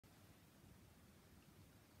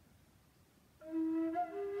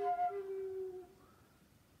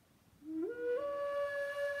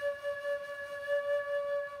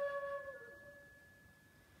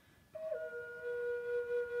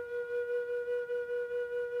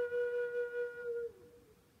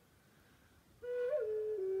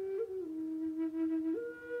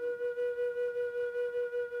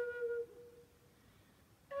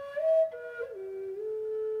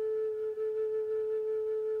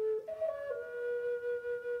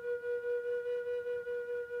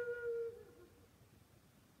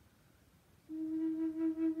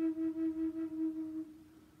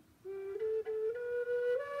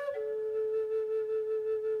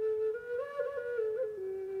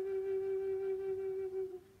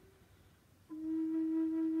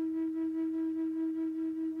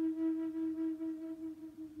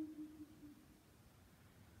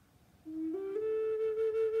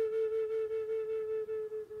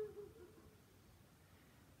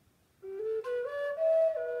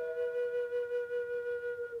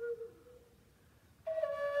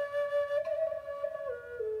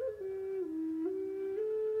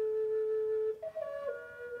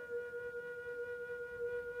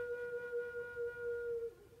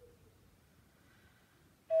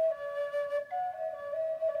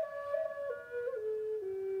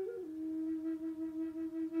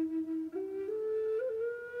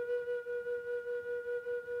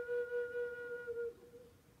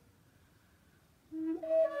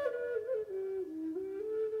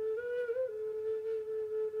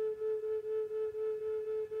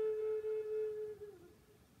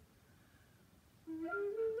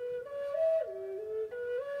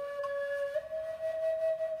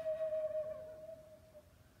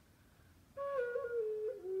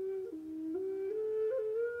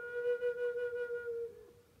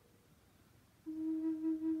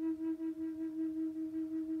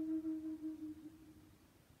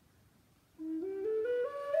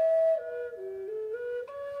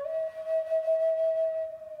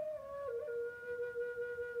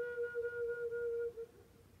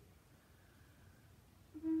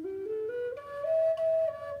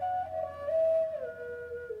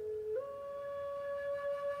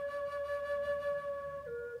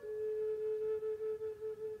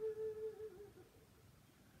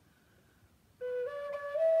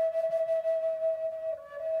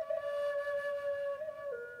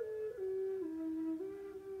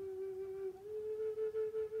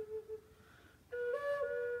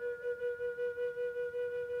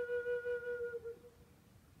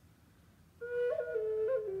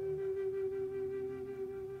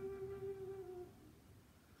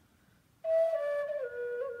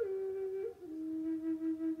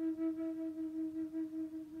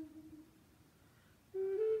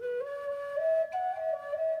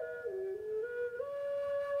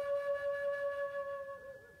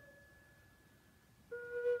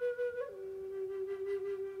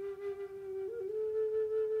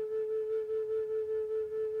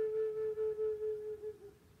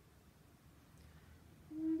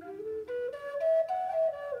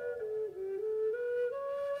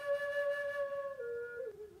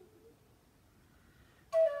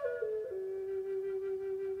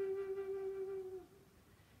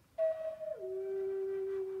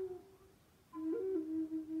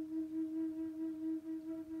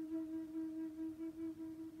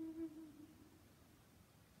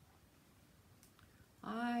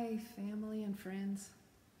friends.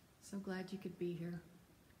 So glad you could be here.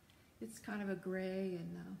 It's kind of a gray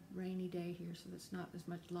and rainy day here, so there's not as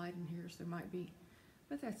much light in here as there might be,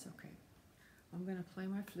 but that's okay. I'm going to play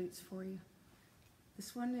my flutes for you.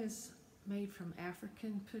 This one is made from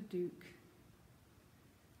African padauk.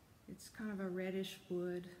 It's kind of a reddish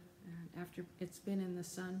wood, and after it's been in the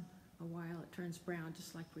sun a while, it turns brown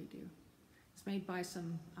just like we do. It's made by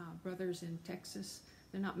some brothers in Texas.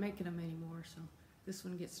 They're not making them anymore, so this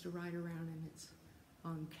one gets to ride around in its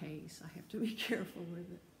own case. I have to be careful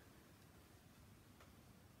with it.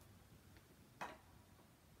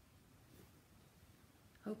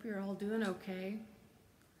 Hope you're all doing okay.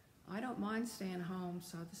 I don't mind staying home,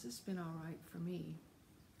 so this has been all right for me.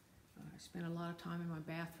 I spent a lot of time in my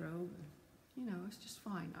bathrobe, and, it's just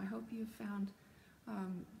fine. I hope you've found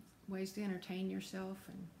ways to entertain yourself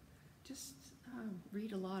and just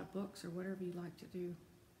read a lot of books or whatever you like to do.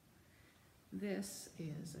 This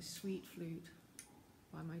is a sweet flute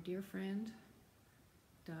by my dear friend,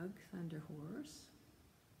 Doug Thunderhorse.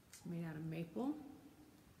 It's made out of maple.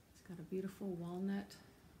 It's got a beautiful walnut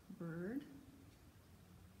bird.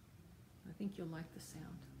 I think you'll like the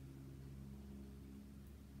sound.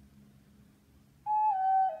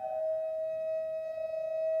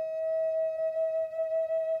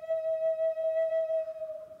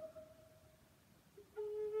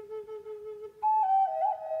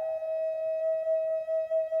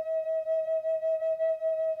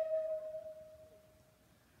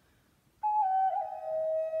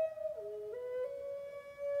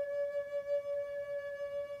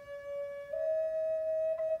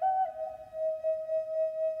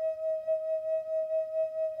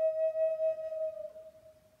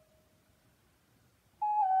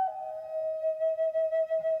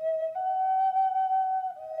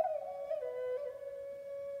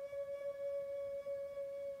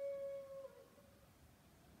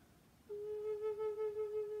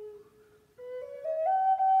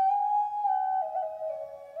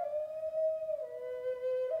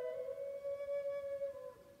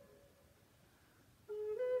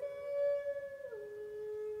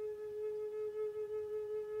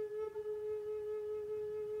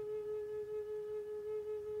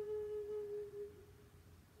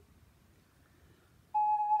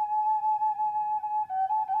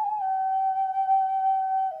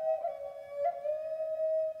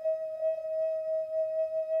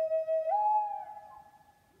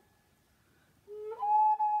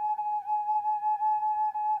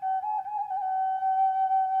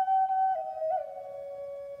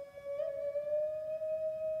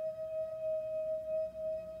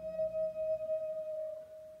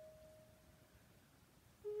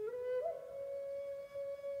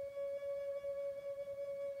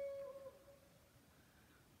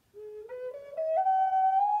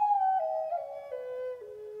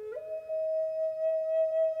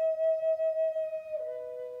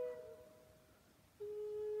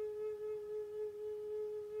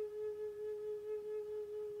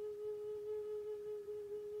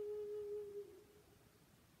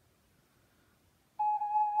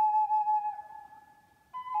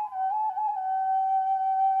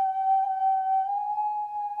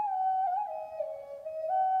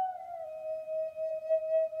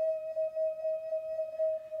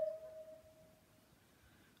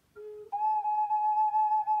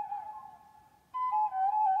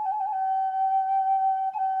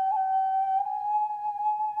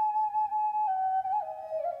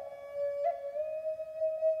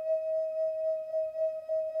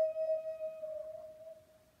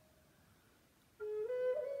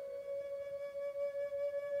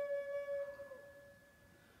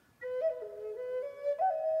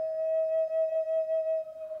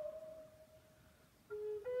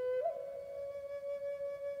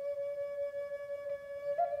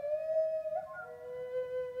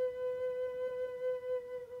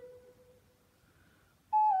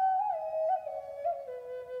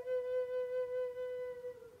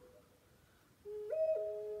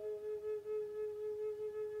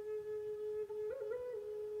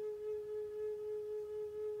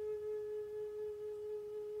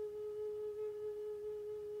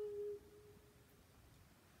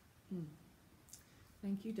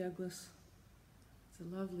 Thank you, Douglas. It's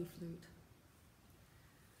a lovely flute.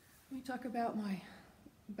 Let me talk about my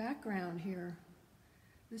background here.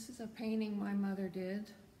 This is a painting my mother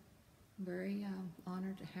did. I'm very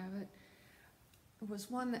honored to have it. It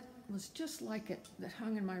was one that was just like it, that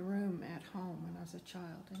hung in my room at home when I was a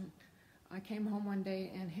child. And I came home one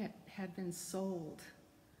day and it had been sold.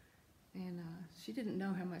 And she didn't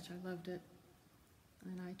know how much I loved it.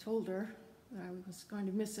 And I told her that I was going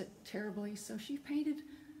to miss it terribly, so she painted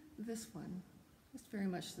this one. It's very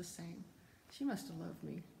much the same. She must have loved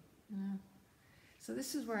me, you know. So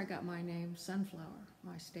this is where I got my name, Sunflower.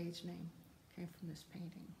 My stage name came from this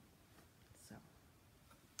painting. So.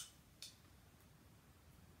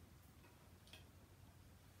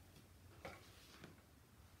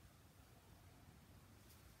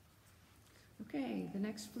 Okay, the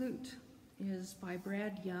next flute is by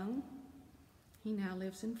Brad Young. He now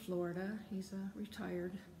lives in Florida. He's a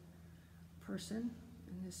retired person,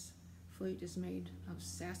 and this flute is made of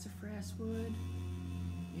sassafras wood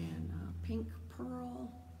and pink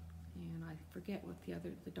pearl, and I forget what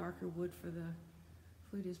the darker wood for the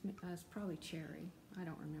flute is. It's probably cherry. I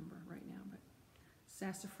don't remember right now, but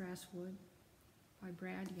sassafras wood by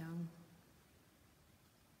Brad Young.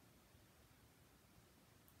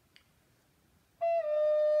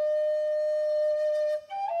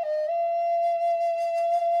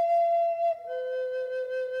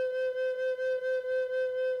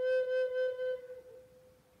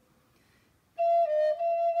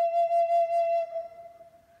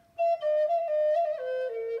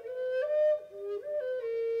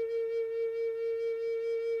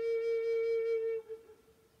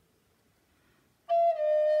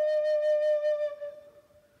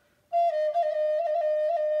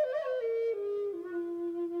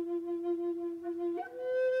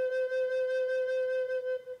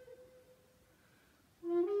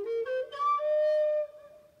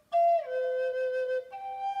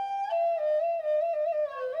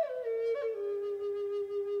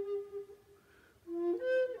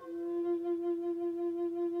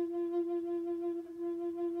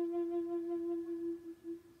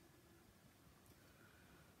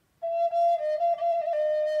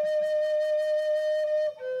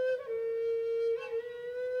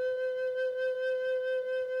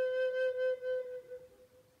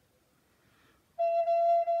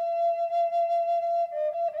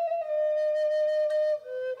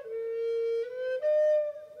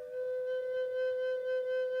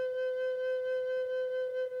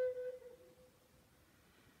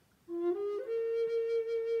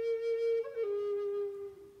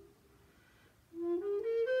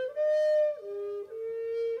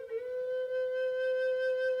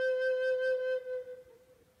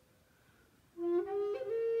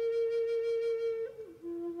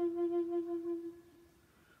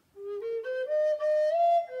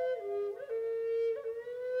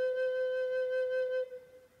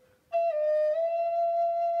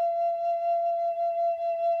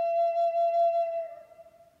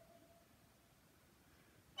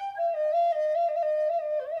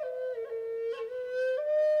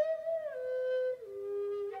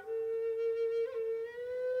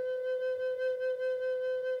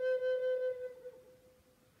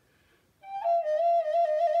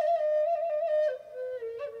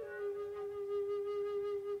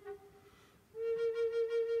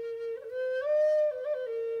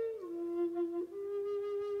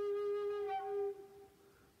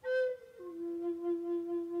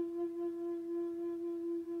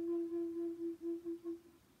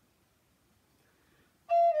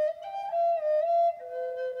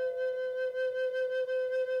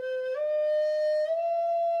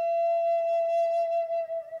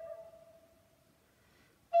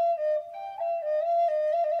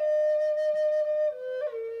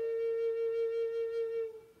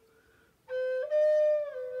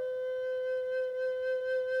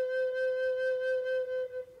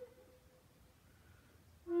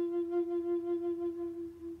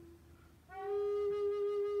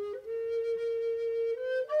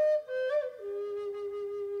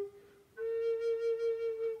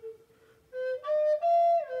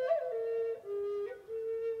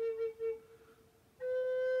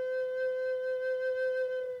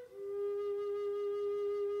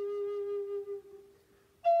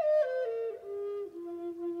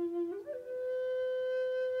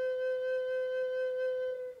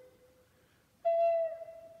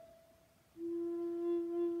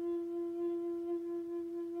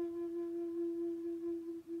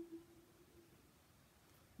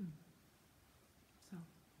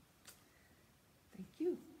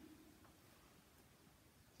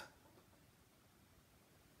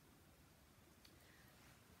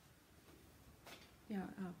 Yeah,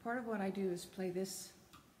 part of what I do is play this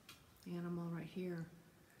animal right here,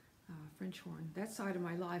 French horn. That side of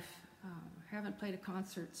my life, haven't played a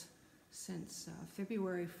concert since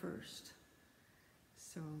February 1st.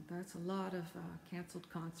 So that's a lot of canceled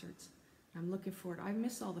concerts. I'm looking forward. I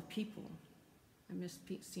miss all the people. I miss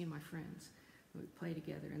seeing my friends. We play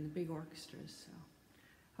together in the big orchestras. So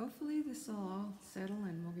hopefully this will all settle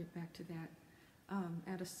and we'll get back to that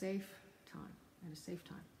at a safe time.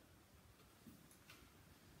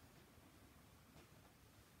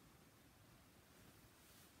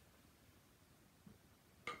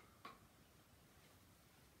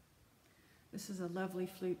 This is a lovely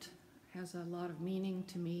flute, has a lot of meaning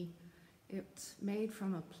to me. It's made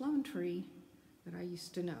from a plum tree that I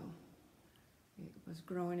used to know. It was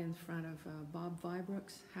growing in front of Bob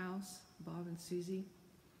Vibrook's house, Bob and Susie.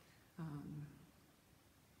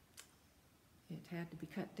 It had to be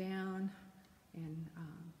cut down, and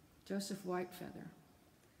Joseph Whitefeather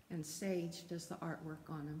and Sage does the artwork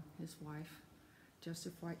on him, his wife.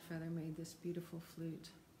 Joseph Whitefeather made this beautiful flute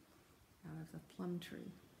out of the plum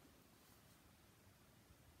tree.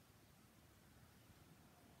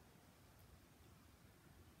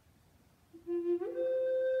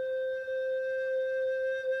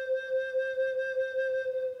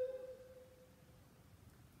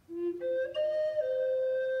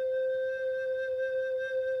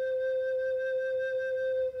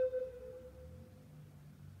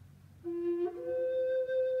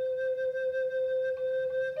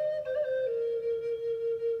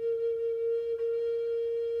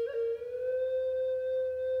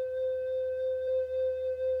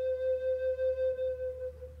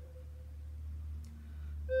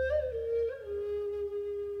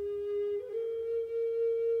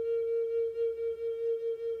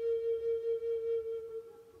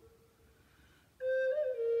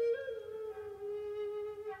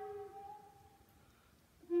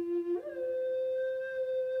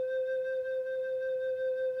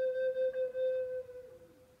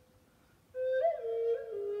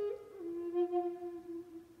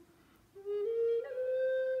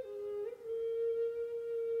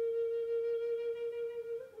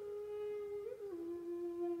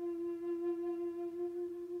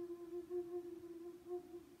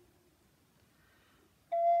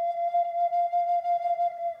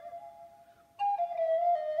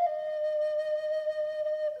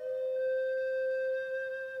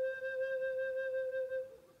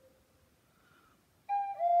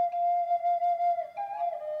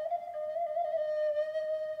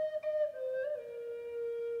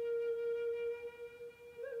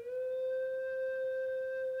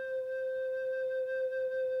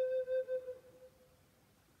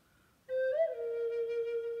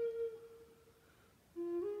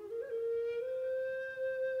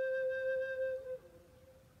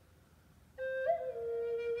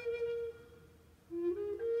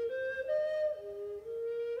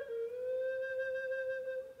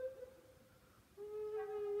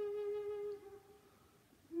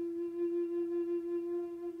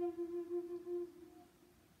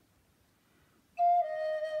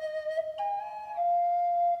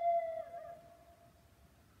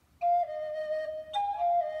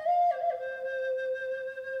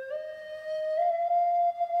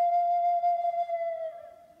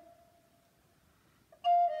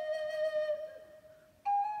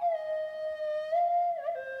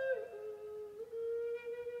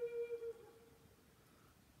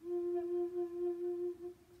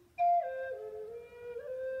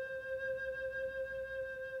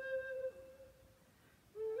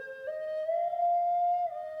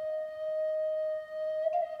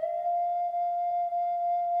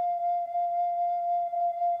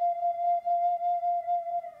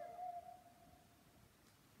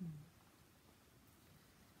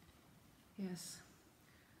 Yes.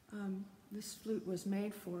 This flute was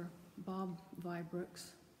made for Bob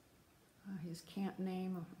Vibrook's. His camp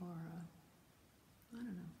name, I don't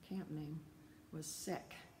know, camp name was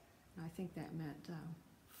Sec. I think that meant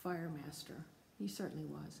fire master. He certainly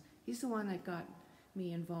was. He's the one that got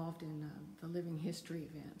me involved in the living history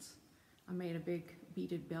events. I made a big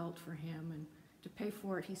beaded belt for him, and to pay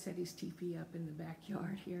for it, he set his teepee up in the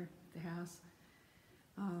backyard here at the house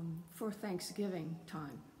for Thanksgiving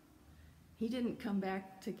time. He didn't come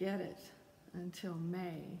back to get it until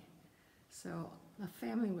May, so the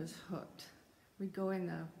family was hooked. We'd go in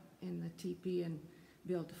the teepee and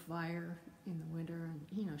build a fire in the winter,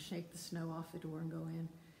 and shake the snow off the door and go in,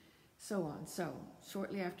 so on. So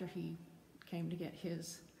shortly after he came to get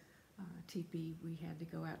his teepee, we had to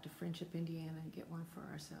go out to Friendship, Indiana, and get one for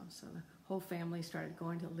ourselves. So the whole family started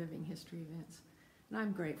going to living history events, and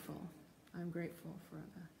I'm grateful. I'm grateful for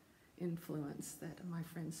the influence that my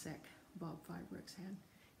friend Sec, Bob Vibrook's, had.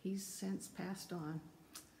 He's since passed on.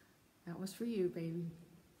 That was for you, baby.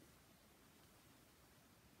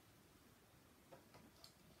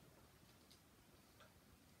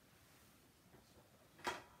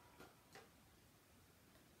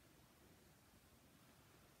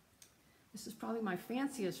 This is probably my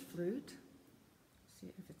fanciest flute. See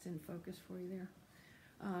if it's in focus for you there.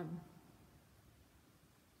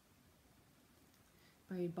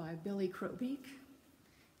 Played by Billy Crobeek.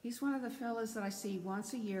 He's one of the fellas that I see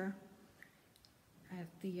once a year at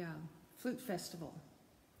the flute festival.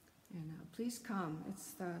 And please come.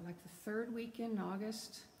 It's like the third weekend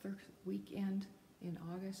in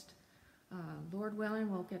August. Lord willing,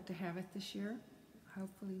 we'll get to have it this year.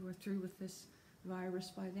 Hopefully we're through with this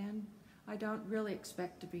virus by then. I don't really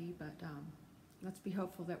expect to be, but let's be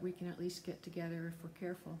hopeful that we can at least get together if we're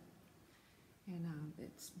careful. And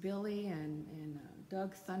it's Billy and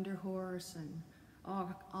Doug Thunderhorse and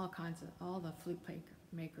all kinds of, all the flute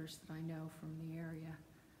makers that I know from the area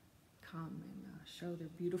come and show their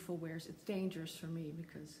beautiful wares. It's dangerous for me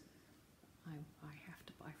because I have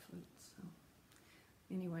to buy flutes. So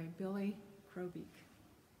anyway, Billy Crowbeak.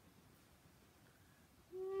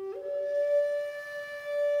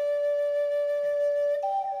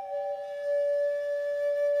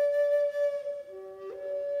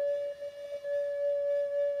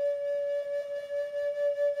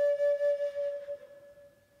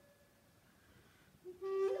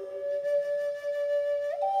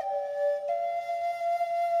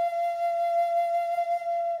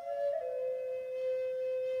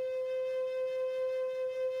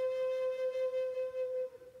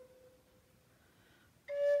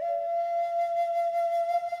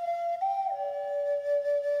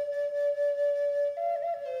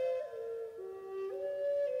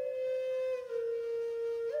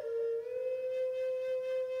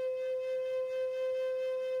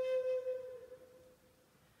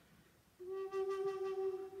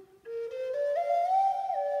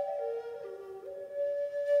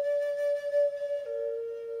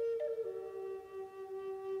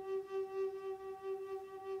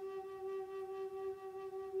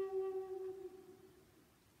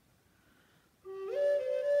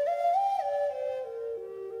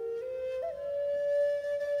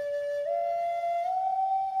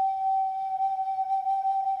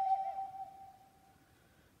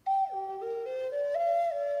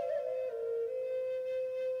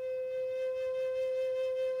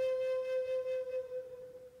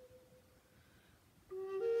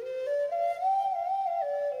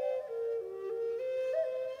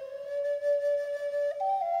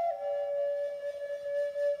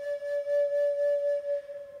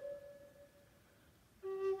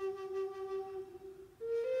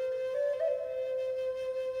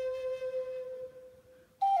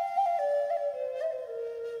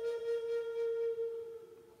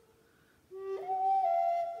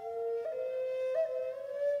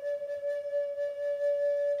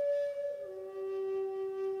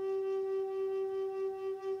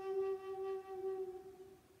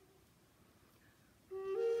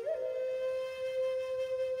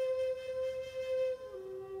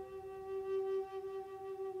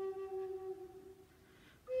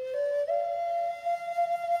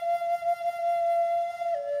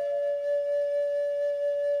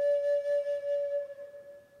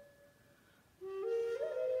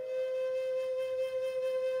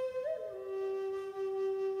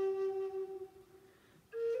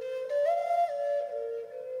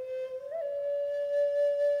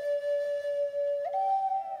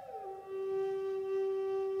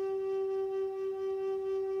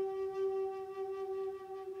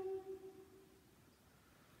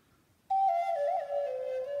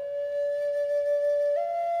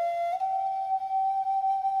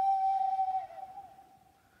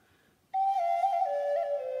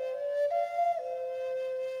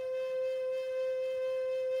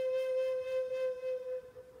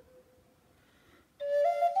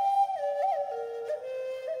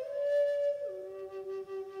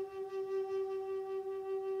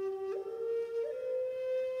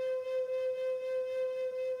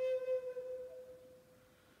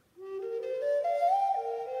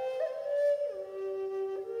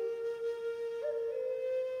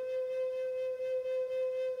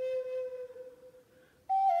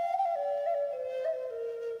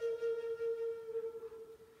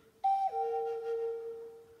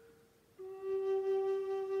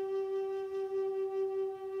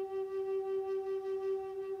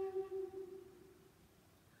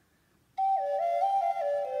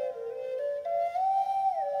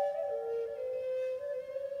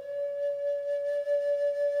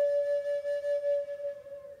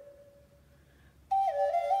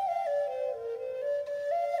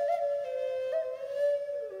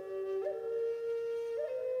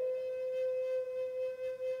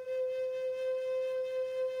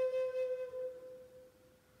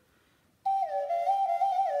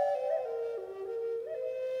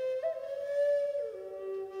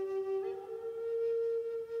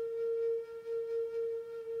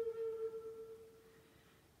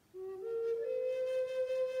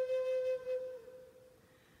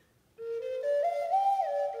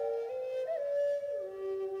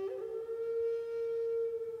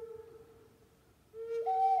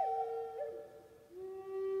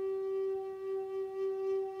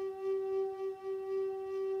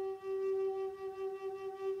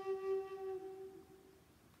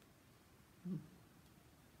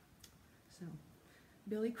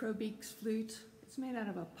 Billy Crowbeak's flute. It's made out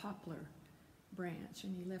of a poplar branch,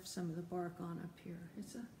 and he left some of the bark on up here.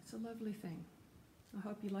 It's a lovely thing. I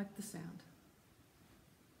hope you like the sound.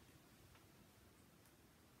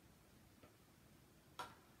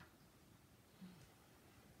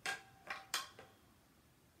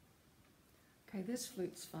 Okay, this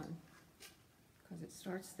flute's fun because it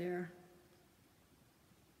starts there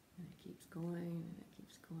and it keeps going and it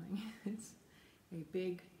keeps going. It's a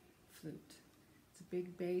big flute. It's a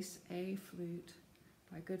big bass A flute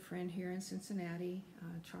by a good friend here in Cincinnati,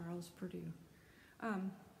 Charles Purdue.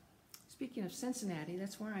 Speaking of Cincinnati,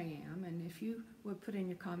 that's where I am, and if you would put in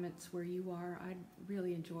your comments where you are, I'd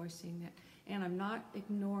really enjoy seeing that. And I'm not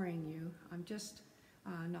ignoring you. I'm just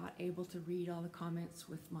not able to read all the comments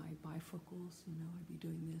with my bifocals. You know, I'd be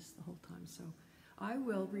doing this the whole time. So I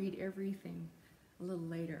will read everything a little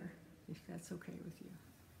later, if that's okay with you.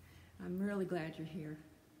 I'm really glad you're here.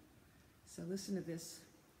 So listen to this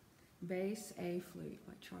bass A flute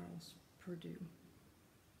by Charles Purdue.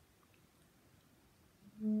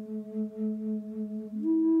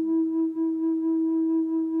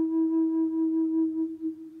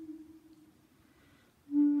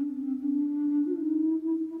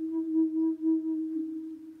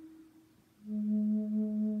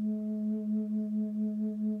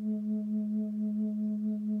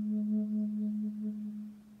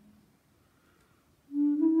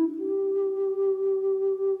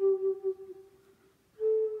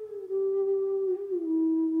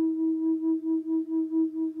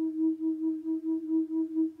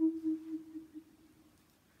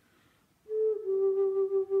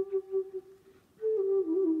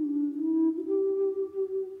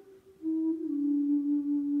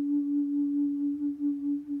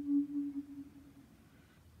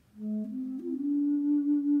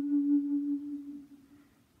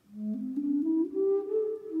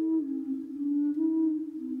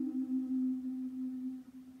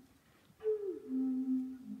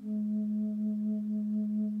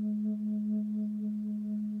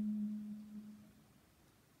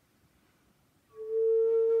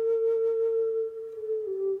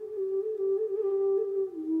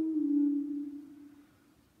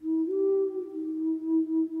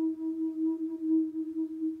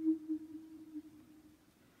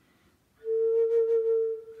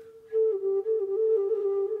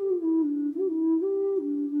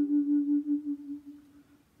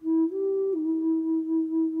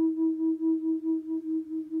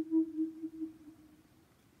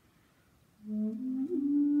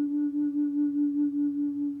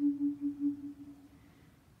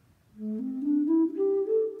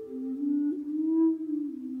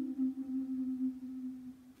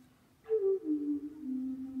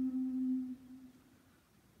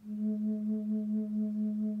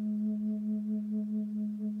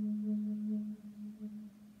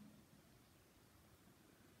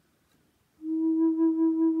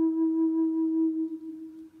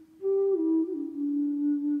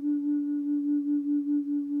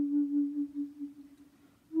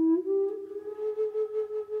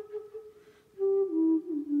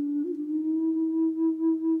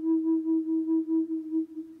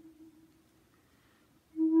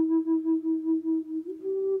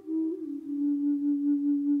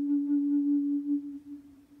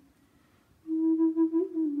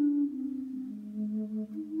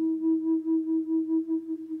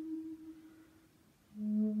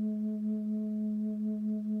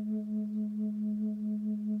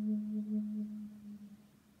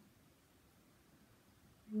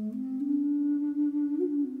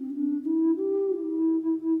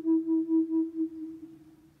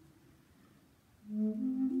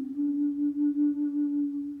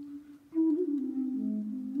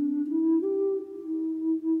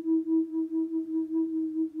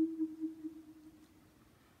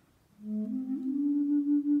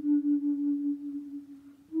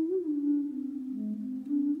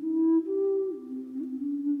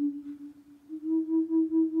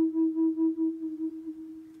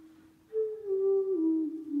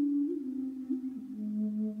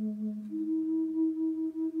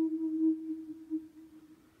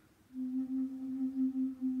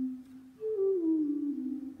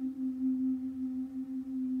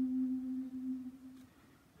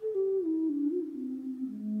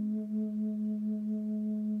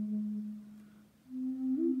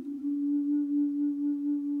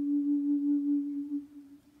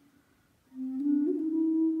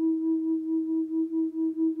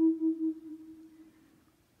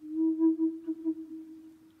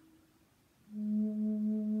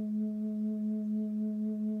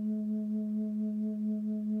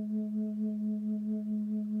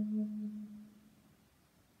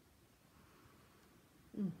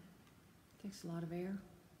 Takes a lot of air.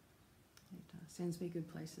 It sends me good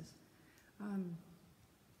places.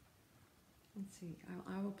 Let's see,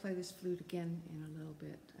 I will play this flute again in a little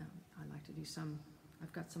bit. I like to do some,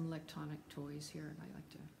 I've got some electronic toys here, and I like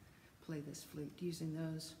to play this flute using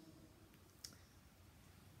those.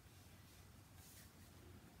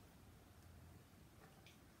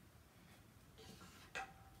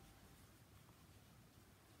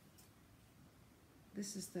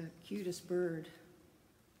 This is the cutest bird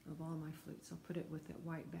of all my flutes. I'll put it with that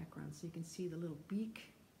white background so you can see the little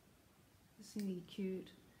beak. Isn't he cute?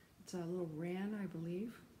 It's a little wren, I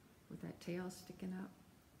believe, with that tail sticking up.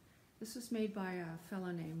 This was made by a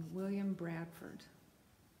fellow named William Bradford.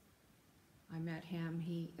 I met him.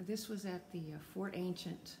 This was at the Fort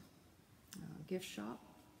Ancient gift shop.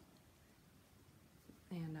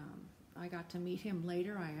 And I got to meet him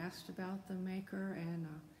later. I asked about the maker, and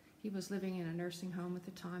he was living in a nursing home at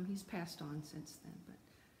the time. He's passed on since then, but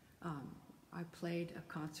I played a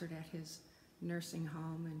concert at his nursing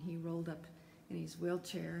home, and he rolled up in his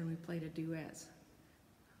wheelchair, and we played a duet,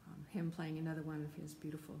 him playing another one of his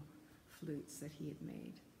beautiful flutes that he had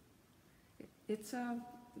made.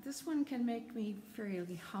 This one can make me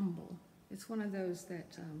fairly humble. It's one of those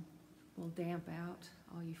that will damp out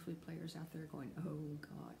all you flute players out there going, oh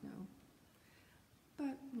God, no.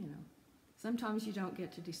 But, you know, sometimes you don't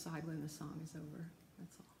get to decide when the song is over,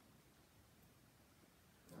 that's all.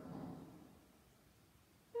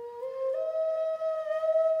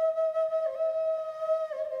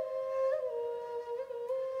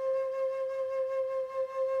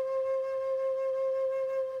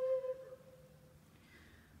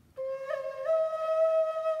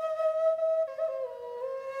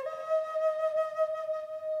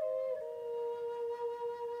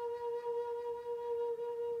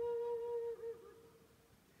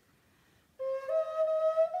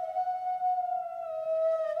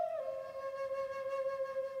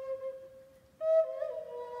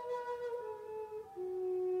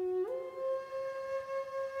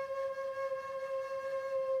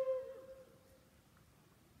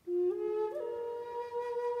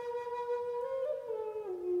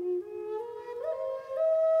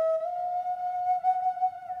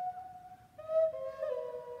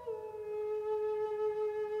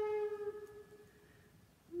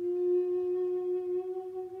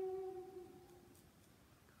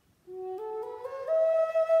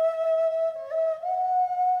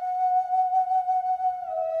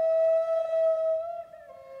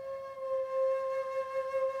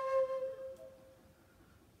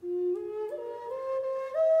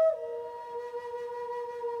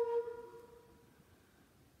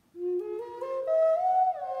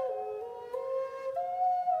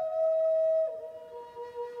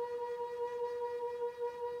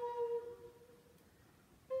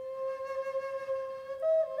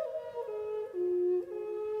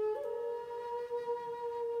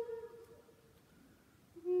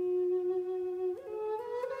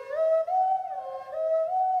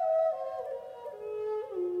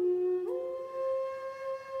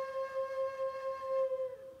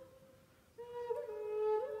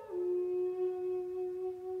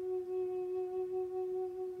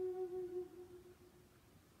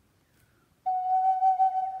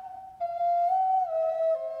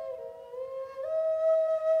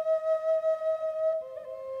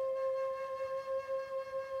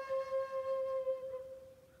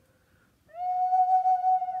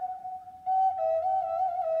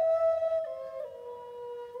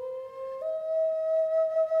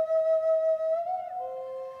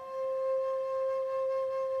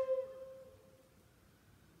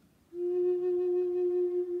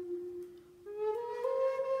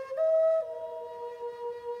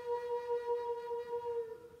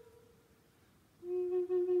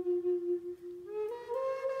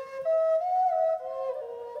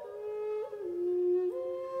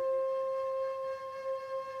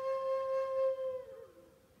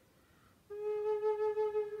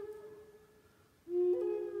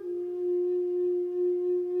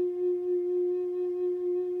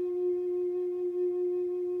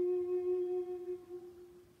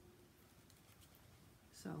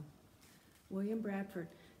 William Bradford.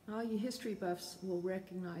 All you history buffs will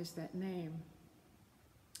recognize that name.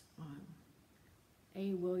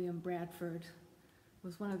 A. William Bradford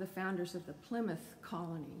was one of the founders of the Plymouth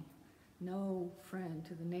colony. No friend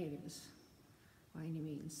to the natives by any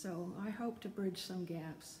means. So I hope to bridge some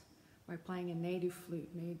gaps by playing a native flute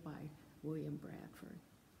made by William Bradford.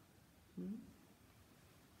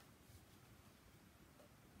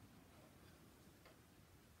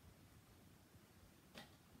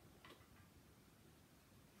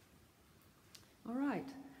 All right,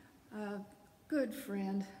 good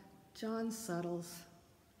friend John Suttles.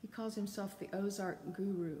 He calls himself the Ozark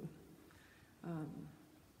Guru.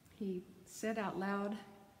 He said out loud,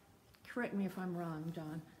 correct me if I'm wrong,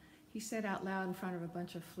 John, he said out loud in front of a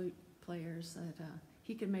bunch of flute players that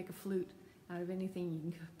he could make a flute out of anything you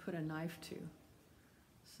can put a knife to.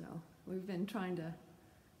 So we've been trying to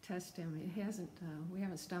test him. We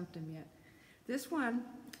haven't stumped him yet. This one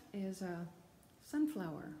is a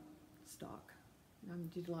sunflower stalk. I'm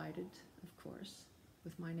delighted, of course,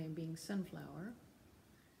 with my name being Sunflower,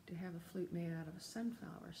 to have a flute made out of a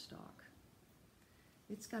sunflower stalk.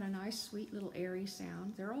 It's got a nice, sweet little airy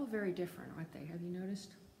sound. They're all very different, aren't they? Have you noticed?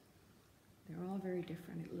 They're all very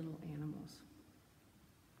different little animals.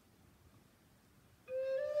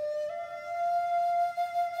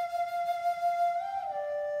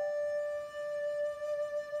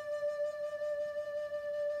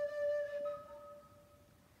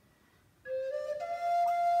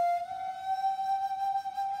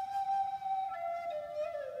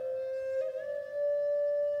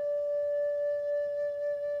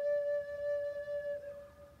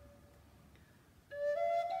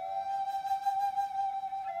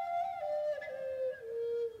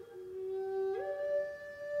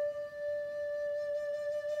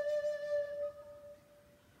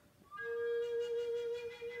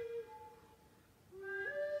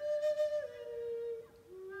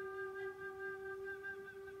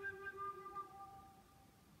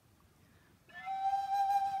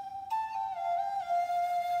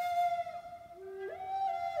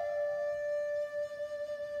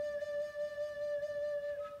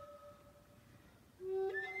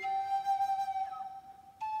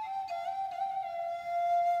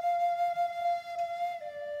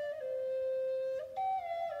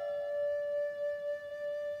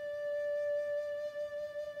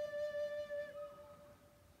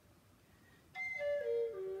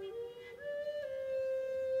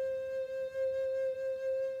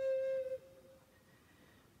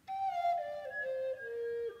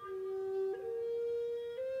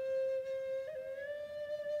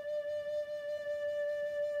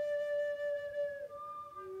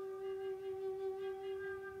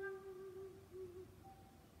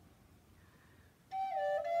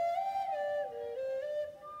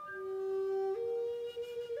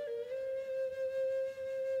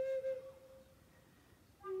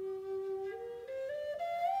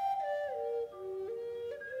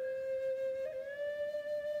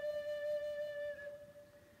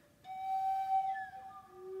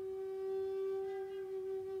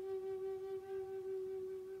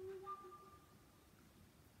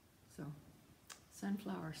 So,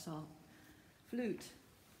 sunflower salt flute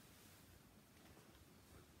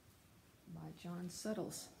by John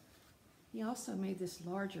Suttles. He also made this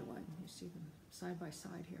larger one. You see them side by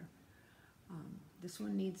side here. This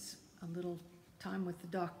one needs a little time with the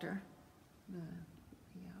doctor. The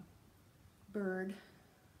bird,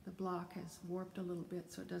 the block has warped a little bit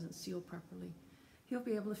so it doesn't seal properly. He'll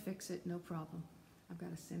be able to fix it, no problem. I've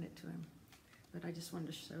got to send it to him. But I just wanted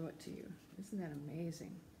to show it to you. Isn't that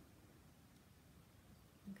amazing?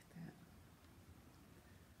 Look at that.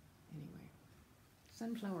 Anyway,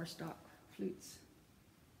 sunflower stalk flutes.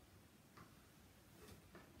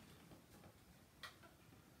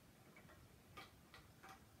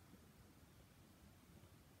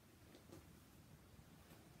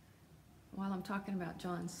 While I'm talking about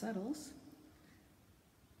John Suttles,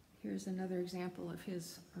 here's another example of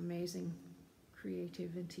his amazing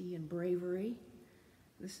creativity and bravery.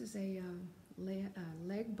 This is a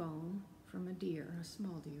leg bone from a deer, a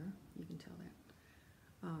small deer, you can tell that.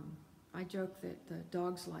 I joke that the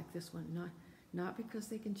dogs like this one, not because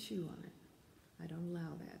they can chew on it. I don't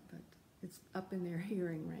allow that, but it's up in their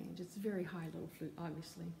hearing range. It's a very high little flute,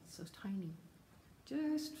 obviously. It's so tiny.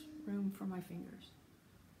 Just room for my fingers.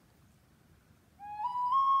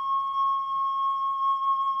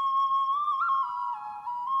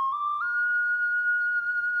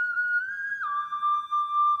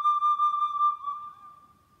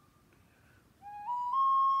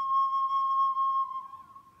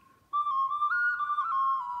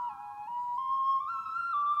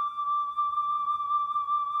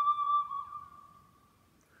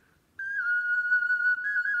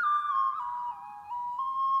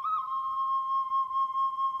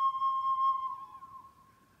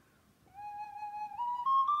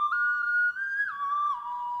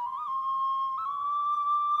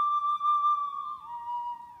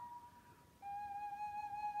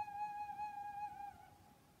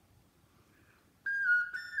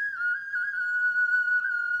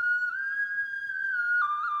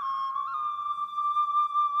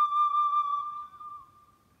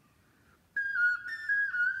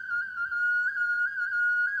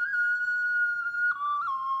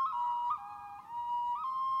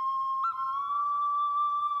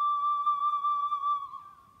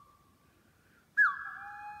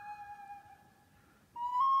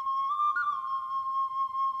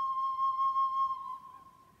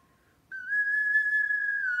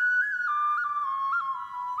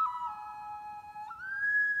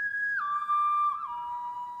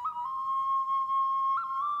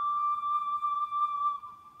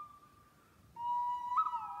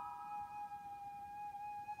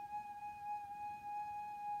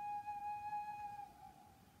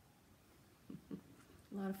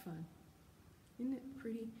 A lot of fun. Isn't it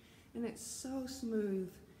pretty? And it's so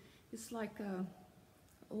smooth. It's like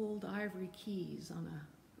old ivory keys on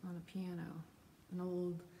a piano, an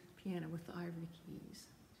old piano with the ivory keys.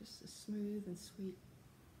 Just as smooth and sweet.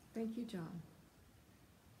 Thank you, John.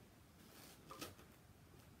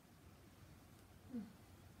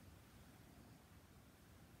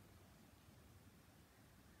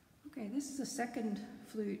 Okay, this is a second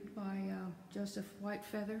flute by Joseph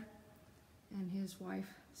Whitefeather and his wife,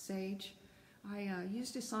 Sage. I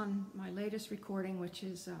used this on my latest recording, which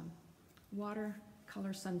is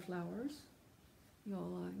Watercolor Sunflowers.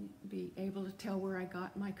 You'll be able to tell where I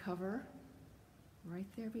got my cover, right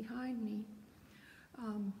there behind me.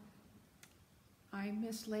 I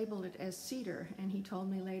mislabeled it as cedar, and he told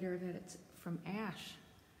me later that it's from ash.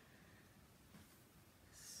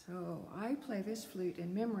 So I play this flute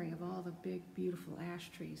in memory of all the big, beautiful ash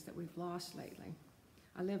trees that we've lost lately.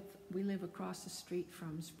 We live across the street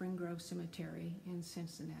from Spring Grove Cemetery in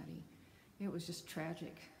Cincinnati. It was just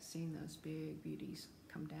tragic seeing those big beauties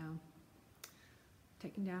come down.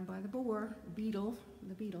 Taken down by the beetle.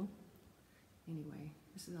 Anyway,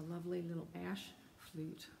 this is a lovely little ash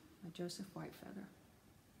flute by Joseph Whitefeather.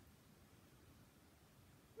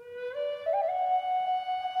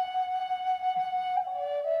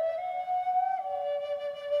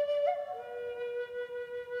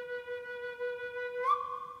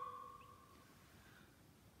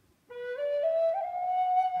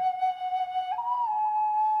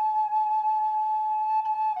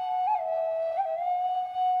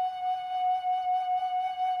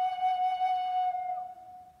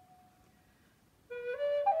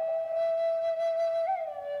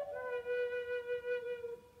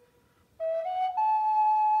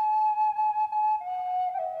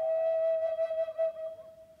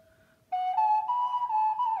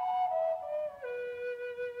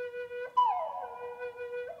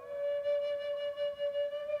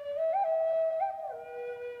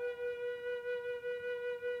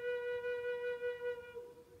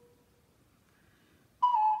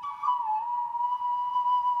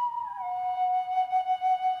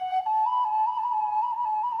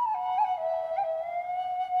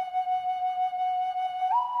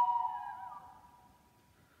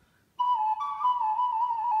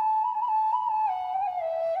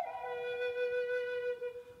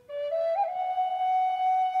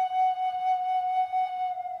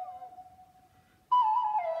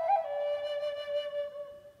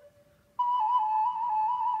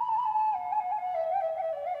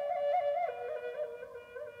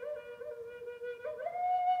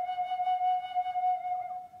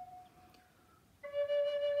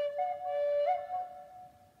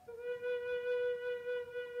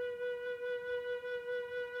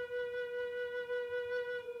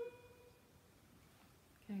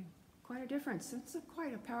 Quite a difference. It's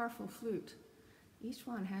quite a powerful flute. Each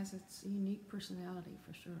one has its unique personality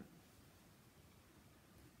for sure.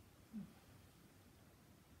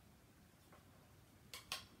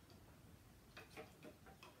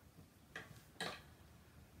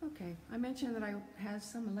 Okay, I mentioned that I have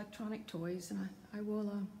some electronic toys, and I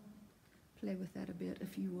will play with that a bit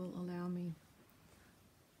if you will allow me.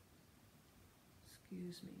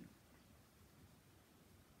 Excuse me.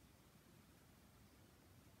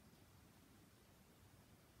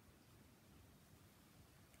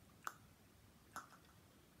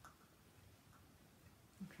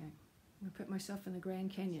 Okay, I'm going to put myself in the Grand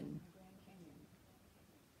Canyon.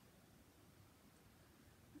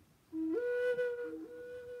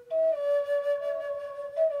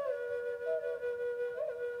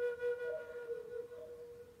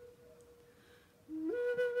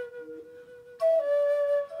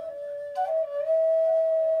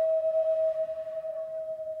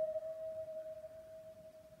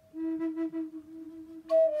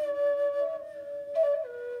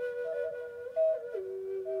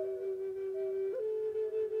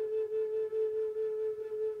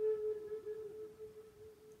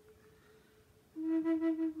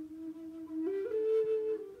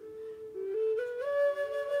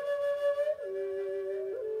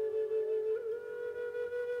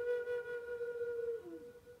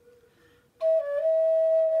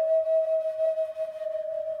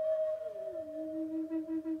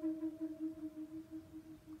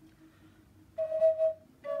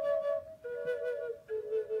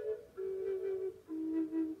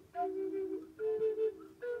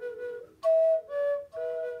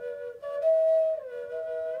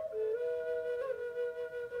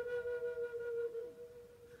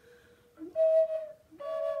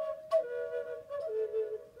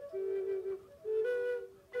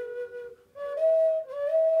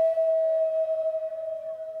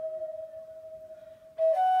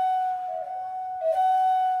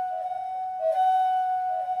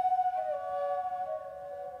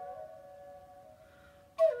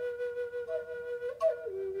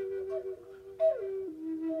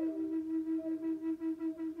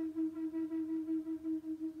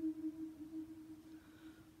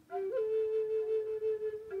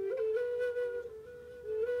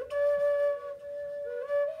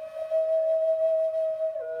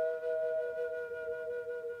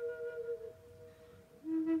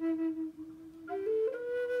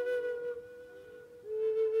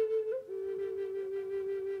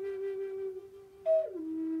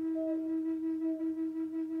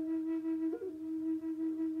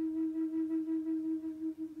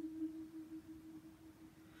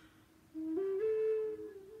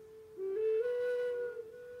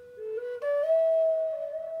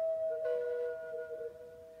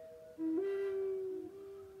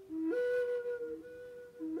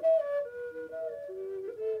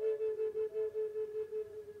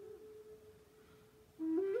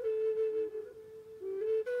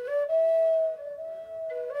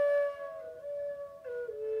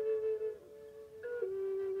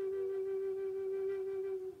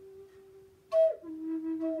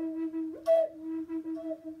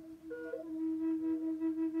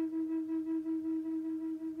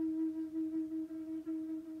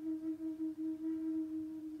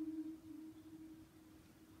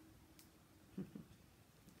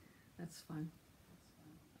 That's fun.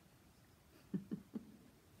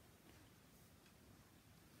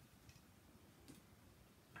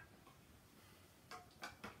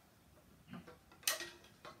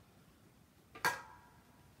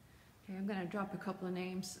 Okay, I'm going to drop a couple of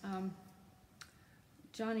names.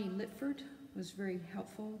 Johnny Litford was very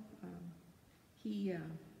helpful. He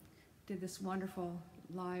did this wonderful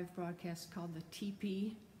live broadcast called the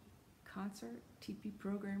TP Concert, TP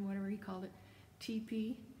program, whatever he called it.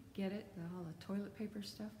 TP, get it? All the toilet paper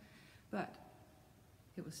stuff. But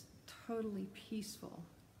it was totally peaceful.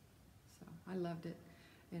 So I loved it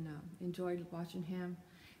and enjoyed watching him.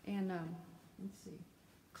 And let's see,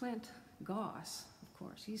 Clint Goss, of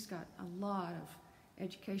course. He's got a lot of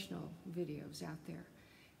educational videos out there.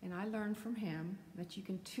 And I learned from him that you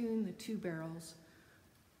can tune the two barrels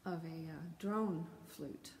of a drone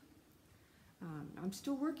flute. I'm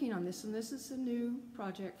still working on this, and this is a new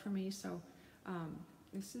project for me. So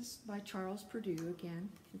this is by Charles Purdue again.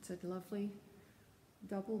 It's a lovely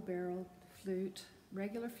double-barreled flute,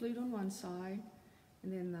 regular flute on one side,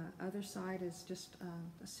 and then the other side is just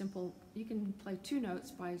a simple, you can play two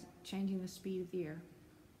notes by changing the speed of the air.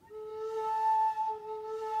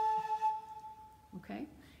 Okay?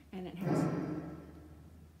 And it has,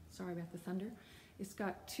 sorry about the thunder, it's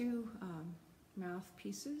got two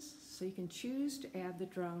mouthpieces, so you can choose to add the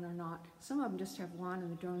drone or not. Some of them just have one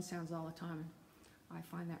and the drone sounds all the time. I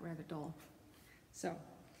find that rather dull. So,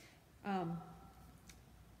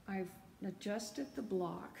 I've adjusted the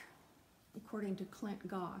block according to Clint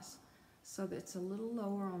Goss so that it's a little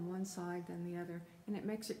lower on one side than the other, and it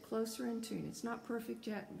makes it closer in tune. It's not perfect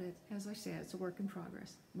yet, but as I said, it's a work in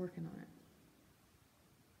progress. I'm working on it.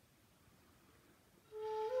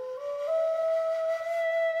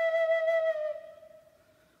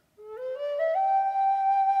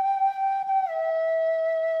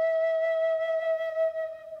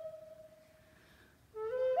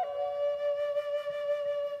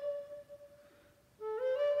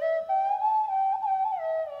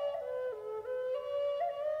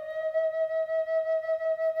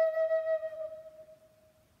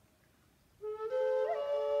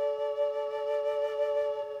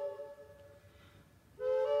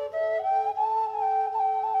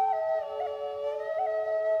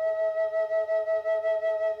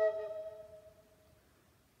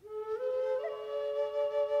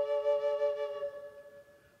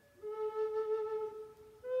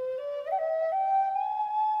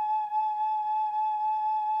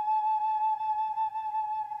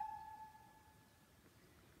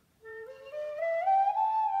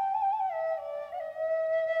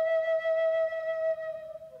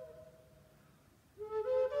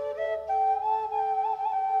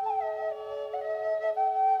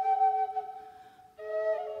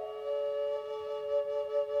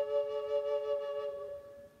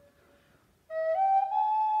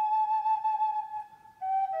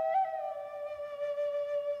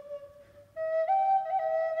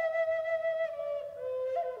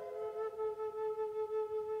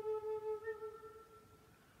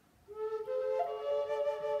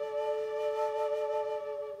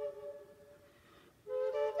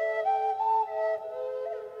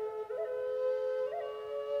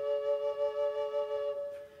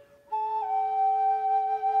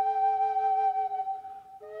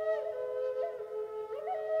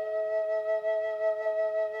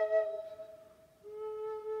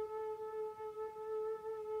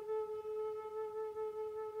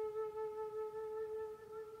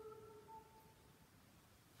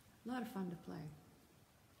 A lot of fun to play.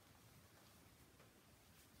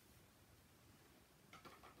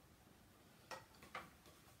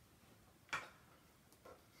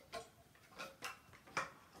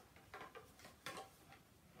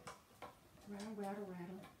 Rattle, rattle,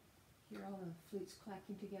 rattle. Hear all the flutes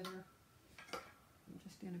clacking together. I'm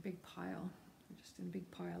just in a big pile. I'm just in a big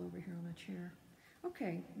pile over here on a chair.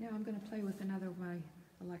 Okay, now I'm going to play with another of my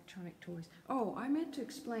electronic toys. Oh, I meant to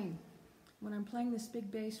explain. When I'm playing this big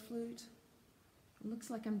bass flute, it looks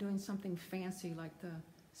like I'm doing something fancy, like the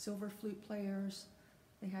silver flute players.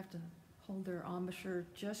 They have to hold their embouchure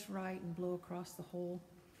just right and blow across the hole.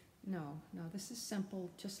 No, this is simple,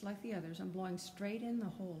 just like the others. I'm blowing straight in the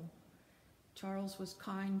hole. Charles was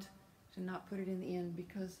kind to not put it in the end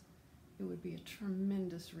because it would be a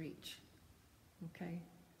tremendous reach. Okay,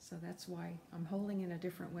 so that's why I'm holding in a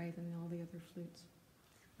different way than all the other flutes.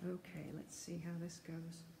 Okay, let's see how this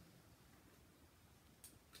goes.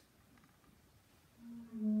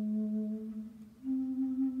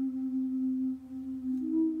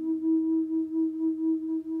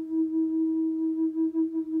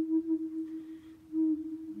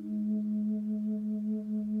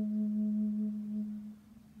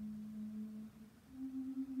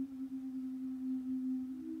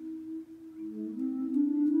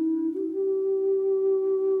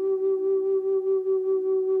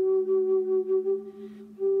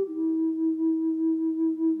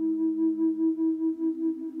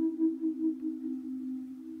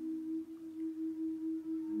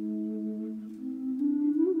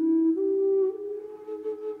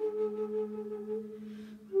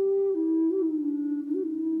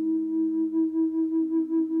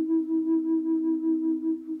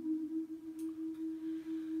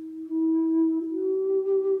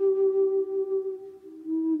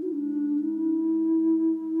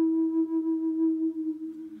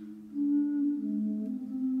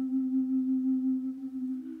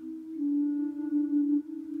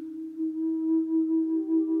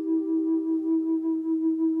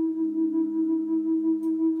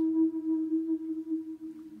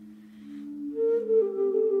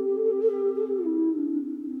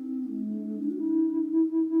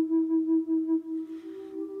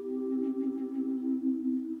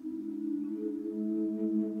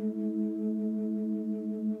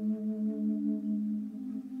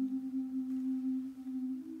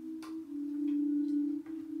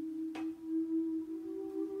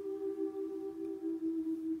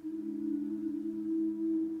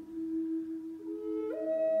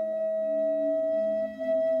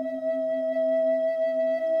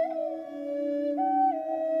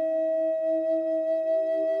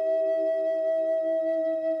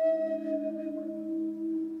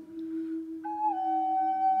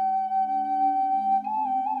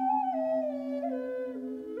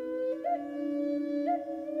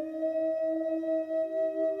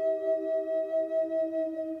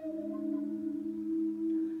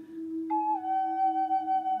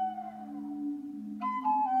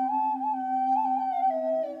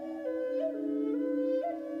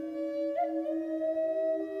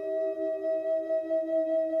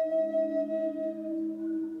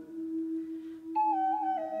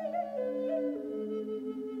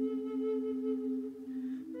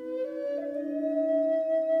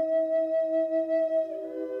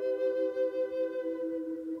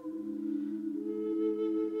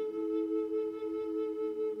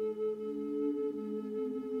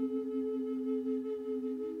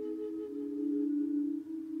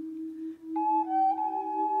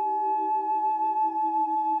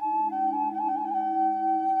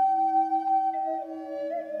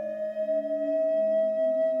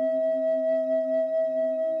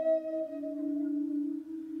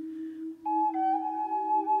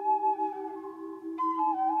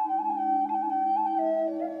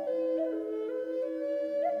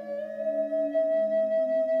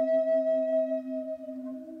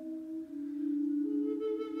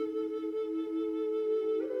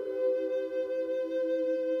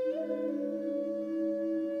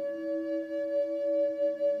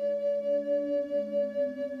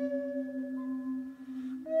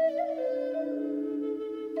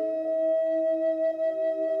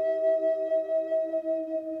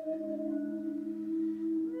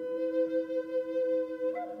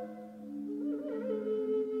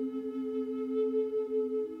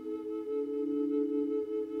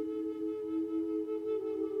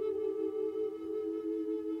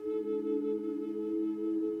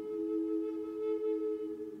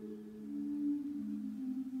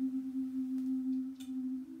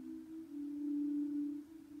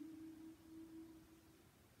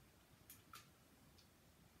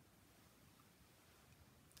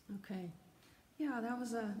 Okay. Yeah, that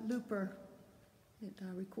was a looper. It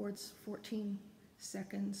records 14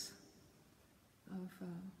 seconds of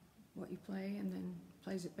what you play and then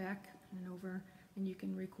plays it back and over, and you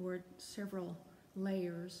can record several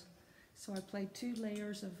layers. So I played 2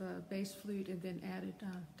 layers of bass flute and then added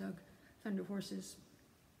Doug Thunderhorse's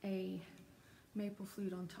A maple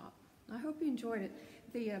flute on top. I hope you enjoyed it.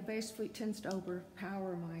 The bass flute tends to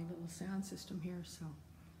overpower my little sound system here, so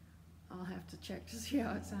I'll have to check to see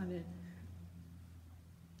how it sounded.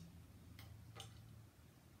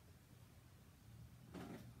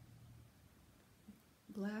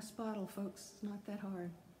 Glass bottle, folks. It's not that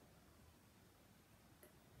hard.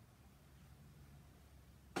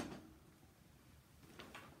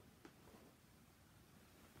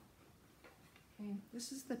 Okay,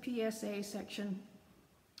 this is the PSA section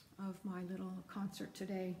of my little concert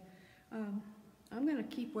today. I'm going to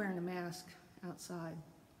keep wearing a mask outside.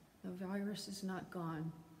 The virus is not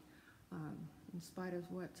gone, in spite of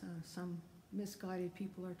what some misguided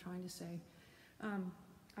people are trying to say.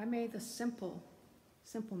 I made the simple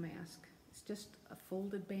mask. It's just a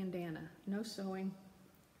folded bandana, no sewing,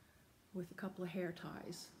 with a couple of hair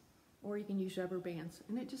ties, or you can use rubber bands,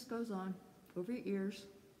 and it just goes on over your ears.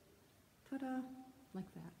 Ta-da,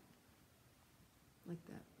 like that, like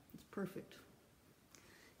that. It's perfect.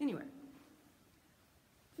 Anyway,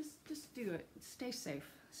 just do it. Stay safe,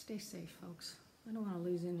 folks. I don't want to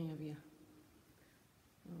lose any of you.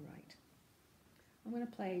 All right, I'm going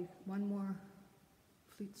to play one more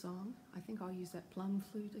flute song. I think I'll use that plum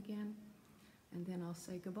flute again, and then I'll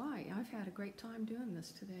say goodbye. I've had a great time doing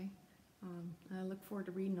this today. I look forward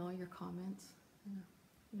to reading all your comments.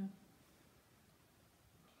 You know.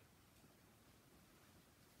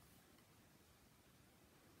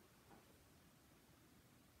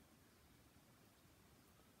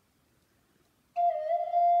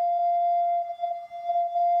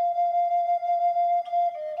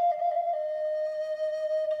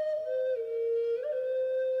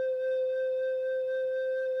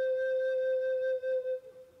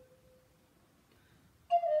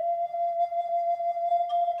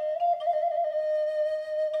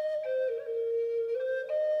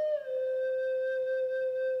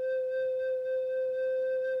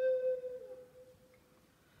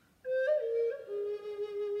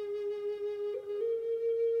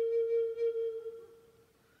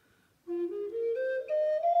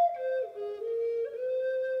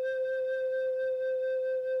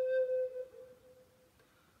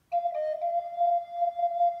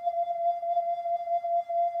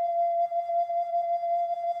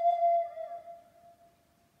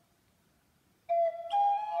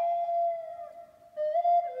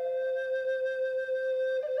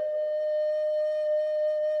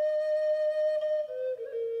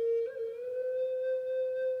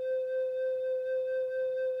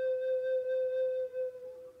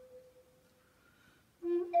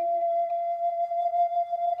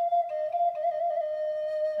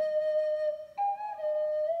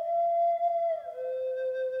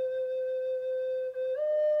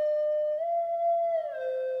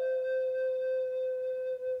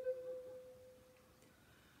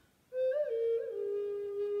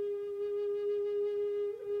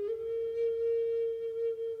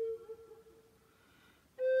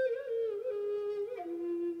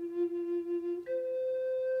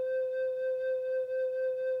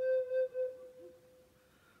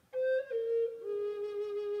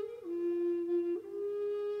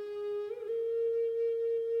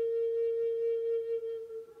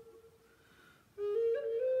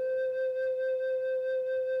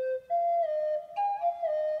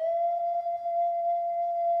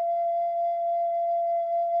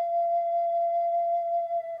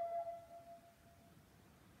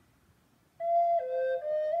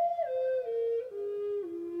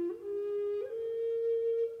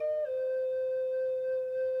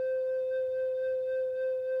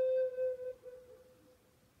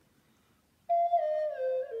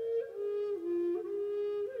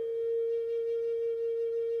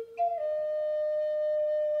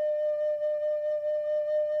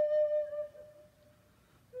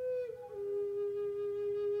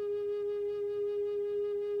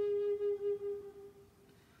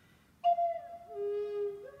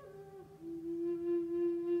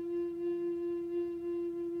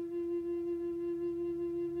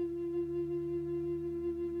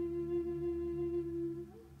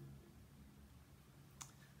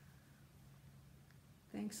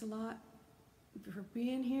 Thanks a lot for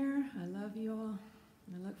being here. I love you all.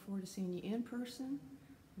 And I look forward to seeing you in person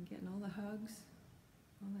and getting all the hugs,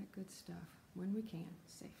 all that good stuff when we can,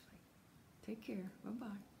 safely. Take care.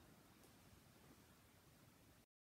 Bye-bye.